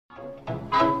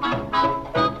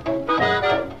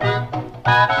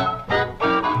வணக்கம்.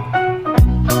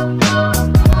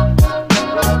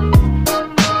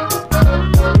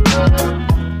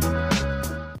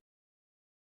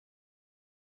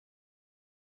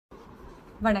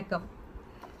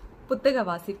 புத்தக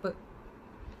வாசிப்பு.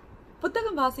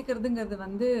 புத்தகம் வாசிக்கிறதுங்கிறது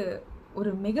வந்து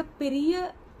ஒரு மிகப்பெரிய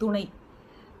துணை.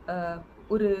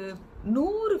 ஒரு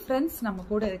 100 ஃப்ரெண்ட்ஸ் நம்ம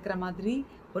கூட இருக்கிற மாதிரி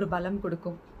ஒரு பலம்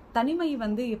கொடுக்கும். தனிமை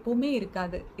வந்து எப்பவுமே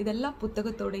இருக்காது. இதெல்லாம்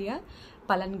புத்தகத்தோடைய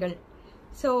பலன்கள்.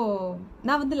 ஸோ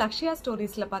நான் வந்து லக்ஷ்யா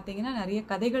ஸ்டோரிஸில் பார்த்தீங்கன்னா நிறைய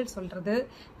கதைகள் சொல்கிறது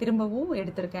திரும்பவும்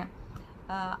எடுத்திருக்கேன்.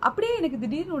 அப்படியே எனக்கு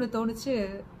திடீர்னு ஒன்று தோணுச்சு,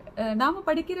 நாம்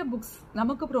படிக்கிற புக்ஸ்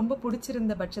நமக்கு ரொம்ப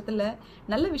பிடிச்சிருந்த பட்சத்தில்,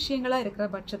 நல்ல விஷயங்களாக இருக்கிற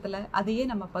பட்சத்தில் அதையே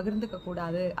நம்ம பகிர்ந்துக்க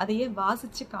கூடாது, அதையே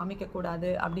வாசித்து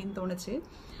காமிக்கக்கூடாது அப்படின்னு தோணுச்சு.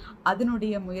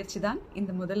 அதனுடைய முயற்சி தான்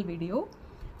இந்த முதல் வீடியோ.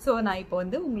 ஸோ நான் இப்போ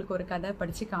வந்து உங்களுக்கு ஒரு கதை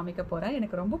படித்து காமிக்க போகிறேன்.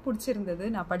 எனக்கு ரொம்ப பிடிச்சிருந்தது,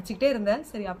 நான் படிச்சுக்கிட்டே இருந்தேன்.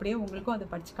 சரி, அப்படியே உங்களுக்கும் அதை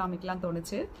படித்து காமிக்கலாம்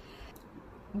தோணுச்சு.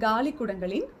 காலி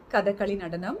குடங்களின் கதகளி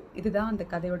நடனம், இதுதான் அந்த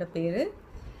கதையோட பேர்.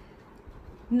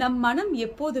 நம் மனம்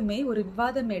எப்போதுமே ஒரு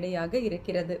விவாத மேடையாக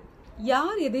இருக்கிறது.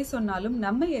 யார் எதை சொன்னாலும்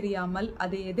நம்மை அறியாமல்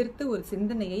அதை எதிர்த்து ஒரு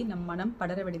சிந்தனையை நம் மனம்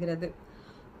படர விடுகிறது.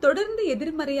 தொடர்ந்து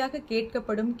எதிர்மறையாக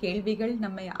கேட்கப்படும் கேள்விகள்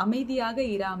நம்மை அமைதியாக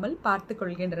இராமல் பார்த்து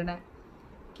கொள்கின்றன.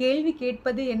 கேள்வி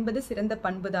கேட்பது என்பது சிறந்த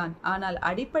பண்புதான். ஆனால்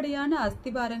அடிப்படையான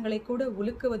அஸ்திவாரங்களை கூட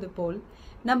உலுக்குவது போல்,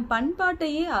 நம்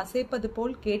பண்பாட்டையே அசைப்பது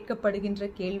போல் கேட்கப்படுகின்ற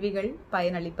கேள்விகள்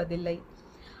பயனளிப்பதில்லை.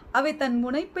 அவை தன்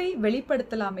முனைப்பை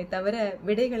வெளிப்படுத்தலாமே தவிர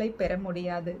விடைகளை பெற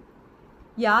முடியாது.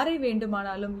 யாரை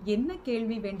வேண்டுமானாலும் என்ன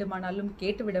கேள்வி வேண்டுமானாலும்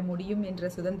கேட்டுவிட முடியும் என்ற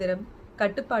சுதந்திரம்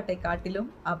கட்டுப்பாட்டை காட்டிலும்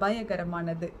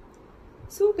அபாயகரமானது.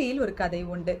 சூபியில் ஒரு கதை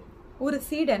உண்டு. ஒரு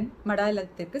சீடன்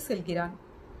மடாலயத்திற்கு செல்கிறான்.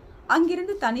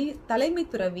 அங்கிருந்து தலைமை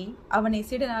துறவி அவனை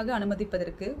சீடனாக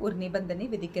அனுமதிப்பதற்கு ஒரு நிபந்தனை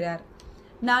விதிக்கிறார்.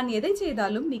 நான் எதை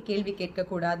செய்தாலும் நீ கேள்வி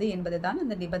கேட்கக்கூடாது என்பதுதான்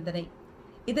அந்த நிபந்தனை.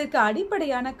 இதற்கு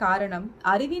அடிப்படையான காரணம்,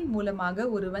 அறிவின் மூலமாக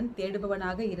ஒருவன்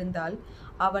தேடுபவனாக இருந்தால்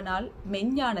அவனால்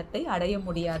மெஞ்ஞானத்தை அடைய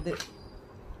முடியாது.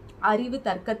 அறிவு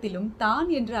தர்க்கத்திலும் தான்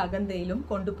என்ற அகந்தையிலும்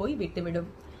கொண்டு போய்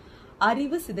விட்டுவிடும்.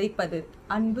 அறிவு சிதைப்பது,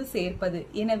 அன்பு சேர்ப்பது.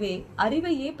 எனவே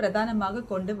அறிவையே பிரதானமாக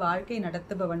கொண்டு வாழ்க்கை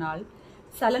நடத்துபவனால்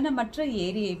சலனமற்ற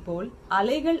ஏரியை போல்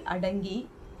அலைகள் அடங்கி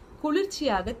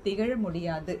குளிர்ச்சியாக திகழ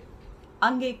முடியாது.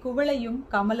 அங்கே குவளையும்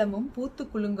கமலமும் பூத்து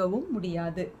குலுங்கவும்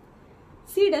முடியாது.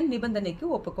 சீடன் நிபந்தனைக்கு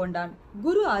ஒப்புக்கொண்டான்.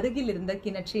 குரு அருகில் இருந்த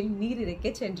கிணற்றில் நீர் இறைக்க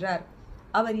சென்றார்.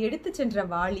 அவர் எடுத்து சென்ற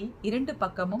வாளி 2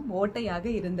 பக்கமும் ஓட்டையாக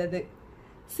இருந்தது.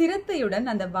 சிரத்தையுடன்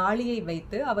அந்த வாளியை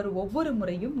வைத்து அவர் ஒவ்வொரு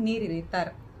முறையும் நீர்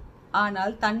இறைத்தார்.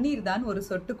 ஆனால் தண்ணீர் தான் ஒரு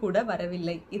சொட்டு கூட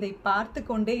வரவில்லை. இதை பார்த்து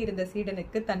கொண்டே இருந்த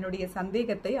சீடனுக்கு தன்னுடைய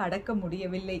சந்தேகத்தை அடக்க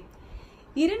முடியவில்லை.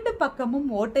 2 பக்கமும்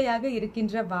ஓட்டையாக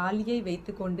இருக்கின்ற வாளியை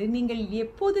வைத்துக்கொண்டு நீங்கள்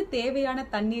எப்போது தேவையான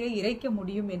தண்ணீரை இறைக்க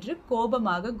முடியும் என்று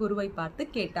கோபமாக குருவை பார்த்து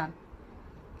கேட்டான்.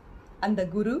 அந்த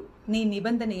குரு, நீ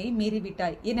நிபந்தனையை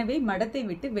மீறிவிட்டாய், எனவே மடத்தை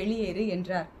விட்டு வெளியேறு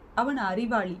என்றார். அவன்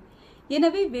அறிவாளி.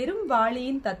 எனவே வெறும்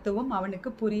வாளியின் தத்துவம் அவனுக்கு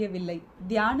புரியவில்லை.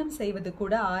 தியானம் செய்வது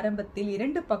கூட ஆரம்பத்தில்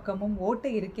 2 பக்கமும்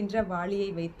ஓட்டை இருக்கின்ற வாளியை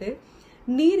வைத்து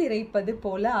நீர் இறைப்பது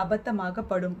போல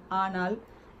அபத்தமாகப்படும். ஆனால்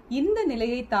இந்த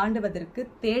நிலையை தாண்டுவதற்கு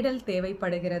தேடல்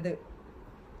தேவைப்படுகிறது.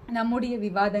 நம்முடைய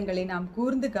விவாதங்களை நாம்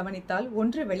கூர்ந்து கவனித்தால்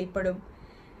ஒன்று வெளிப்படும்.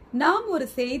 நாம் ஒரு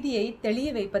செய்தியை தெளிய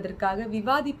வைப்பதற்காக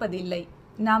விவாதிப்பதில்லை.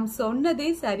 நாம் சொன்னதே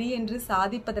சரி என்று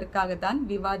சாதிப்பதற்காகத்தான்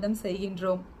விவாதம்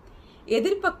செய்கின்றோம்.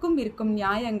 எதிர்பக்கம் இருக்கும்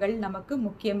நியாயங்கள் நமக்கு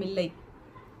முக்கியமில்லை.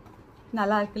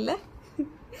 நல்லா இருக்குல்ல?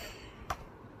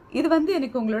 இது வந்து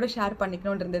எனக்கு உங்களோட ஷேர்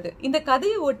பண்ணிக்கணும்னு இருந்தது. இந்த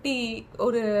கதையை ஒட்டி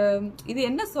இது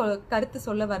என்ன கருத்து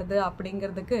சொல்ல வருது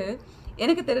அப்படிங்கிறதுக்கு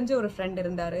எனக்கு தெரிஞ்ச ஒரு ஃப்ரெண்ட்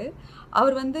இருந்தாரு.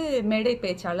 அவர் வந்து மேடை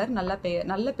பேச்சாளர்,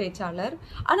 நல்ல பேச்சாளர்.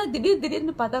 ஆனா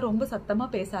திடீர்னு பார்த்தா ரொம்ப சத்தமா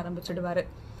பேச ஆரம்பிச்சிடுவாரு.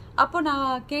 அப்போ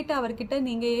நான் கேட்ட அவர்கிட்ட,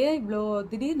 நீங்க ஏன் இவ்வளோ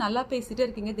திடீர் நல்லா பேசிட்டே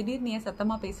இருக்கீங்க, திடீர்னு ஏன்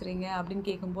சத்தமா பேசுறீங்க அப்படின்னு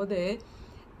கேட்கும்போது,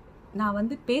 நான்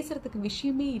வந்து பேசுறதுக்கு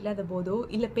விஷயமே இல்லாத போதோ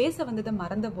இல்ல பேச வந்ததை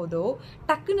மறந்த போதோ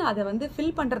டக்குன்னு அதை வந்து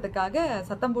ஃபில் பண்றதுக்காக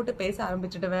சத்தம் போட்டு பேச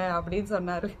ஆரம்பிச்சுடுவேன் அப்படின்னு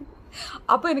சொன்னாரு.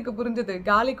 அப்போ எனக்கு புரிஞ்சது,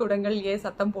 காலி குடங்கள் ஏன்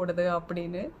சத்தம் போடுது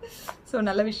அப்படின்னு. ஸோ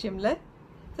நல்ல விஷயம்ல.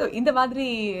 ஸோ இந்த மாதிரி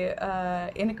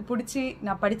எனக்கு பிடிச்சி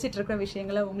நான் படிச்சுட்டு இருக்கிற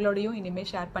விஷயங்களை உங்களோடையும் இனிமேல்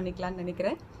ஷேர் பண்ணிக்கலாம்னு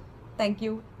நினைக்கிறேன்.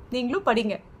 தேங்க்யூ. நீங்களும்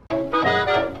படிங்க.